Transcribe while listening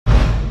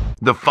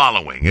The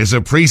following is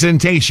a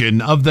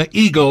presentation of the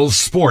Eagles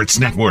Sports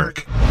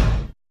Network.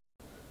 All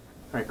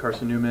right,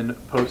 Carson-Newman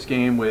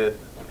postgame with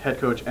head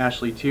coach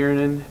Ashley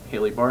Tiernan,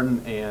 Haley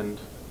Barton, and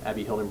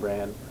Abby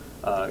Hildenbrand.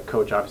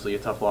 Coach, obviously a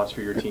tough loss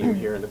for your team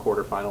here in the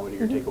quarterfinal. What are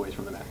your takeaways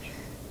from the match?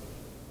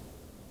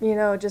 You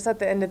know, just at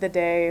the end of the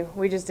day,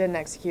 we just didn't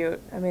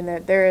execute. I mean,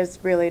 there is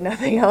really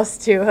nothing else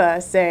to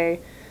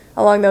say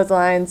along those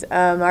lines.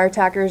 Our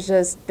attackers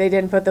they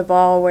didn't put the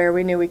ball where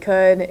we knew we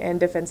could, and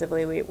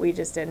defensively we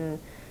just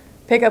didn't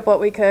pick up what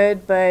we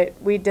could, but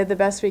we did the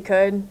best we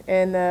could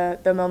in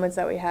the moments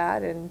that we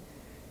had, and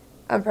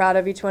I'm proud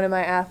of each one of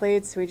my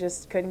athletes. We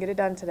just couldn't get it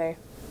done today.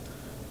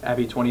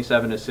 Abby,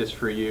 27 assists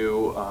for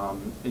you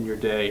in your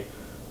day.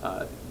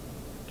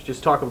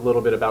 Just talk a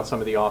little bit about some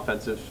of the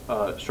offensive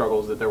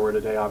struggles that there were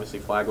today. Obviously,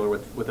 Flagler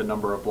with a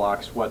number of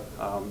blocks. What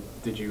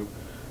did you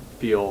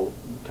feel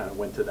kind of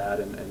went to that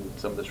and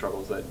some of the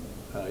struggles that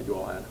you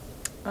all had?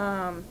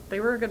 They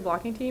were a good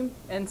blocking team,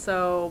 and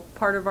so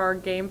part of our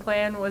game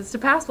plan was to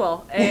pass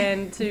well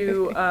and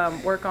to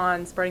work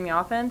on spreading the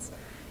offense.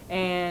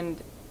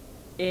 And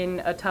in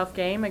a tough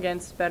game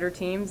against better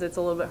teams, it's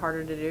a little bit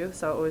harder to do.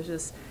 So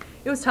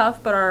it was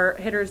tough, but our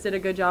hitters did a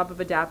good job of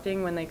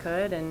adapting when they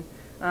could. And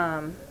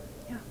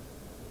yeah.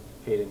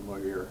 Hayden,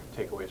 what are your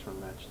takeaways from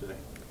the match today?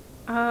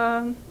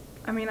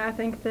 I mean, I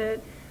think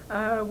that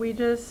we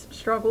just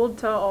struggled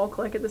to all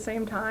click at the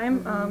same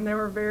time. There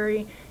were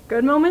very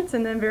good moments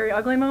and then very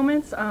ugly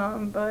moments,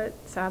 but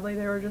sadly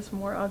they were just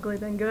more ugly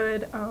than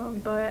good.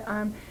 But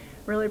I'm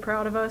really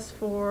proud of us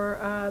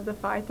for the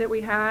fight that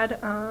we had,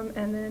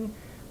 and then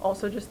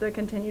also just the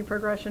continued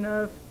progression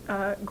of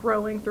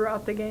growing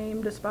throughout the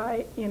game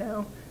despite,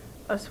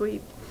 a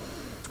sweep.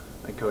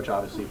 And Coach,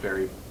 obviously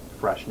very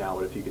fresh now,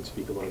 but if you could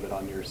speak a little bit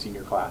on your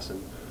senior class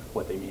and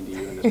what they mean to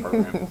you in this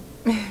program.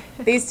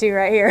 These two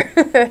right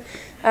here.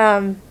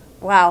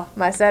 Wow,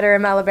 my setter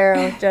and my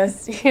libero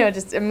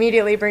just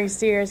immediately brings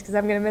tears because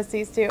I'm going to miss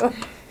these two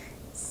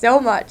so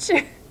much.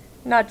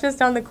 Not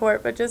just on the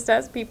court, but just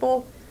as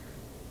people.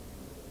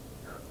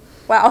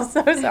 Wow,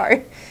 so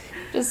sorry.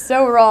 Just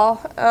so raw.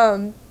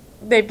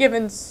 They've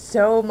given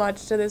so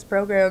much to this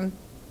program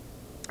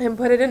and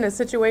put it in a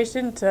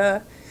situation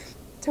to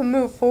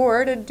move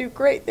forward and do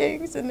great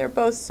things, and they're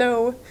both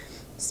so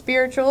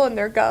spiritual and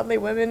they're godly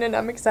women, and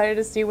I'm excited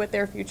to see what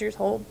their futures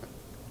hold.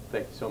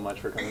 Thank you so much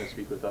for coming to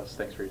speak with us.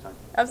 Thanks for your time.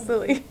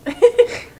 Absolutely.